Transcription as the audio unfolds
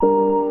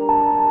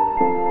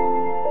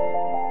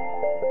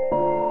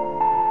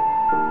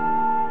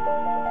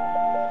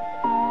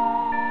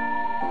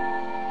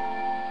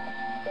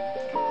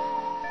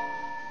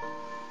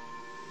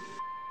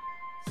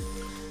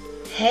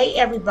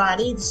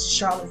everybody, this is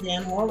Charlotte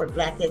Van Horn with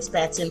Black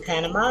Expats in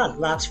Panama and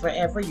Locks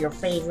Forever, your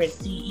favorite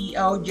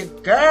CEO, your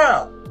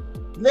girl.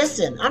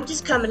 Listen, I'm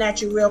just coming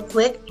at you real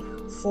quick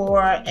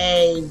for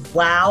a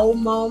wow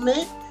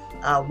moment,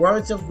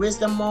 words of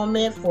wisdom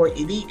moment for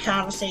Elite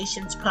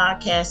Conversations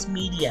Podcast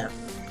Media.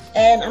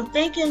 And I'm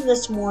thinking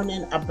this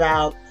morning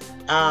about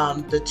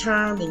the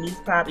term, and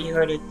you've probably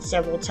heard it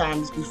several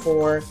times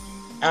before,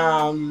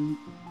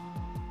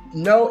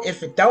 no,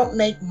 if it don't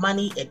make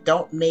money, it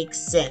don't make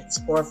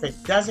sense. Or if it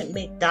doesn't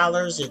make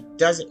dollars, it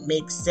doesn't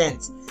make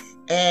sense.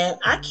 And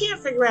I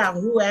can't figure out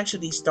who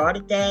actually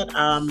started that.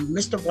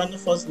 Mr.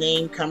 Wonderful's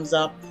name comes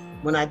up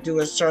when I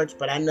do a search,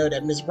 but I know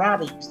that Miss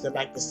Robbie used to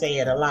like to say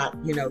it a lot,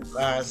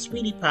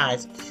 Sweetie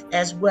Pies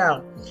as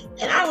well.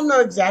 And I don't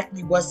know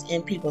exactly what's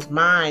in people's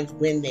minds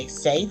when they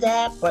say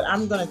that, but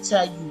I'm going to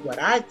tell you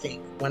what I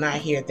think when I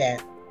hear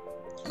that.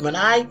 When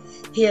I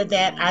hear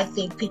that, I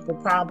think people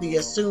probably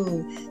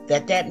assume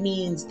that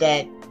means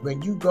that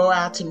when you go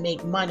out to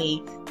make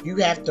money, you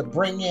have to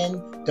bring in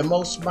the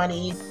most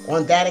money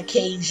on that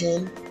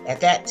occasion, at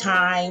that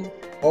time,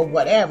 or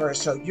whatever.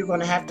 So you're going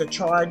to have to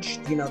charge,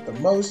 the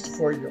most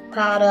for your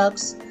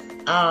products,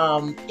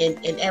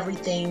 and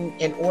everything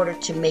in order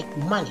to make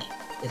money.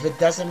 If it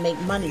doesn't make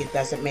money, it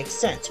doesn't make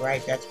sense,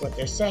 right? That's what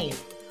they're saying.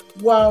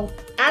 Well,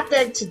 I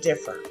beg to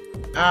differ.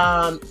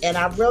 And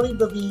I really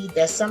believe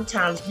that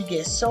sometimes we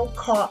get so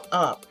caught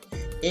up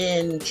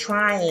in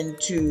trying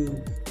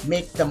to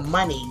make the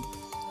money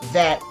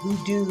that we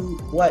do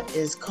what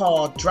is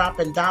called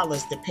dropping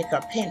dollars to pick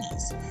up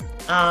pennies.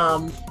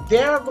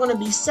 There are going to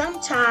be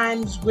some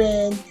times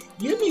when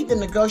you need to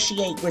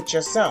negotiate with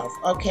yourself.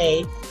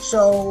 Okay,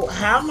 so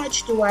how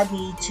much do I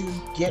need to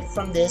get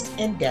from this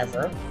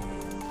endeavor?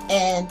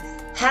 And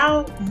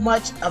how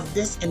much of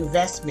this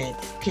investment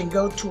can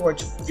go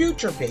towards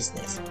future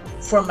business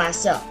for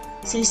myself?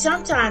 See,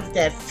 sometimes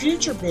that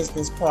future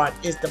business part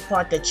is the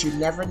part that you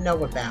never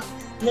know about.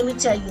 Let me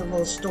tell you a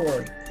little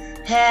story.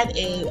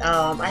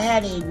 I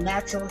had a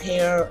natural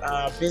hair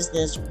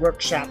business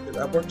workshop,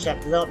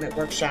 development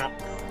workshop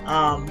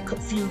a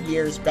few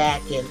years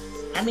back, and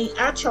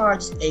I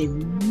charged a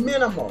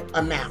minimal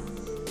amount.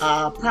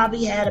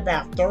 Probably had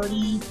about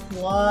 30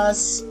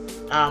 plus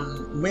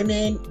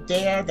women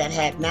there that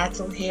had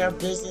natural hair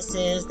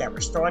businesses that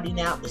were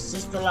starting out the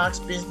Sister Locks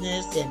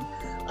business,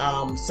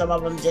 and some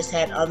of them just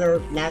had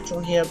other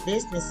natural hair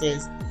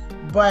businesses.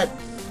 But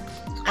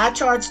I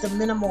charged a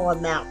minimal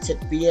amount to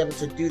be able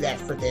to do that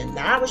for them.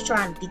 Now I was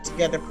trying to get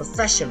together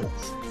professionals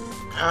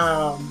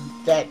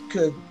that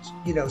could,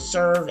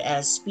 serve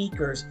as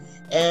speakers.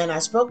 And I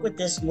spoke with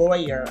this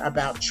lawyer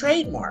about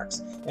trademarks,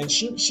 and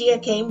she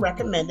had came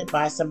recommended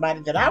by somebody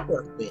that I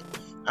worked with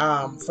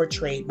for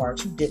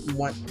trademarks, who didn't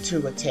want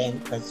to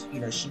attend because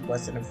she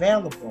wasn't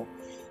available.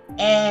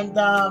 And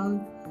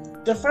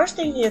the first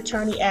thing the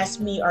attorney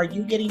asked me, "Are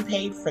you getting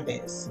paid for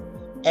this?"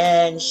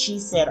 And she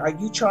said, "Are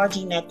you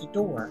charging at the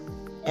door?"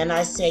 And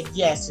I said,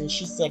 "Yes." And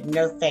she said,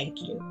 "No,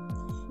 thank you."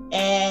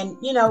 And,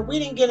 we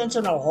didn't get into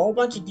a whole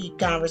bunch of deep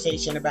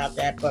conversation about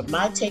that. But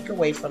my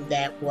takeaway from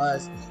that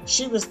was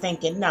she was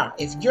thinking, no,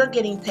 if you're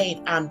getting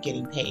paid, I'm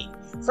getting paid.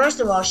 First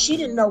of all, she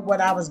didn't know what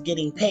I was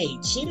getting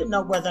paid. She didn't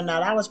know whether or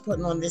not I was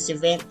putting on this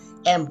event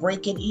and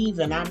breaking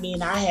even.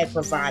 I had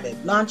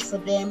provided lunch for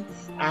them.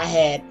 I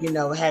had,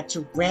 had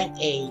to rent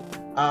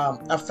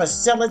a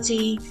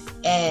facility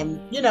and,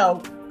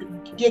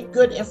 get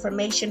good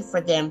information for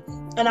them.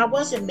 And I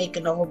wasn't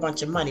making a whole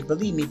bunch of money,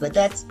 believe me, but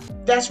that's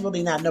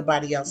really not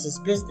nobody else's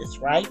business,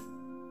 right?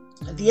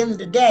 At the end of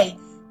the day,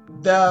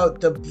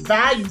 the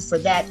value for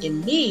that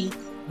in me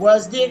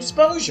was the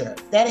exposure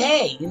that,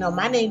 hey,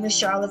 my name is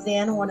Charlotte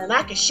Van Horn and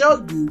I can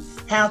show you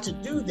how to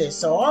do this.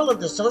 So all of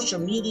the social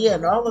media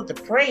and all of the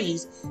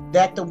praise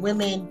that the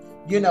women,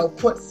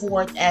 put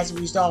forth as a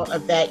result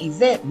of that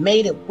event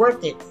made it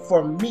worth it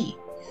for me.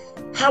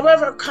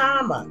 However,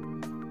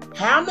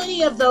 how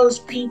many of those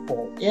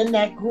people in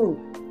that group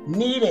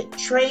needed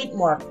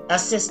trademark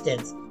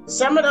assistance?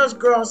 Some of those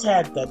girls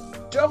had the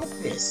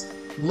dopest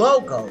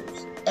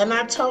logos. And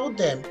I told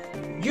them,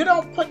 you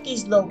don't put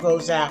these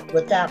logos out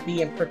without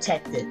being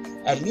protected.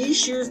 At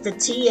least use the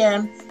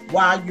TM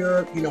while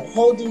you're,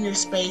 holding your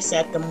space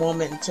at the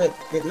moment to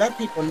let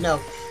people know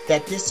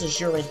that this is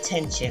your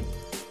intention.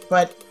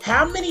 But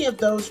how many of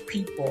those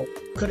people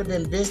could have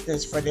been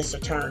business for this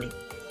attorney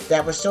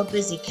that was so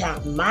busy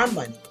counting my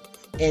money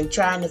and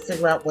trying to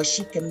figure out what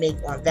she can make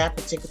on that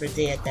particular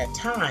day at that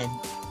time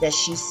that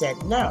she said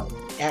no?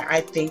 And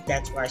I think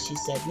that's why she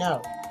said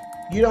no.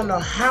 You don't know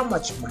how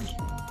much money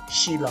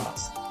she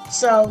lost.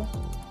 So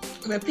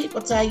when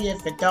people tell you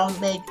if it don't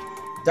make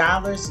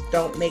dollars, it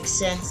don't make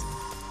sense,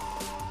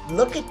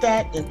 look at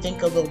that and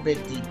think a little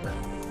bit deeper.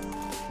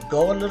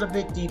 Go a little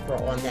bit deeper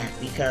on that,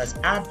 because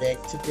I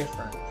beg to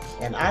differ.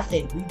 And I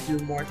think we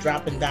do more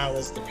dropping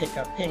dollars to pick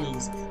up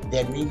pennies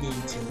than we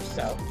need to.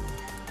 So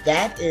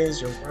that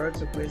is your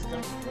words of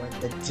wisdom for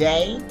the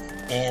day.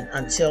 And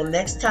until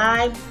next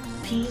time,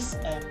 peace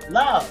and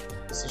love.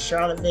 This is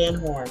Charlotte Van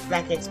Horn,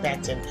 Black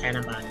Expats in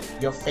Panama,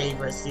 your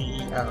favorite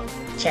CEO.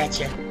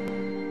 Cha-cha.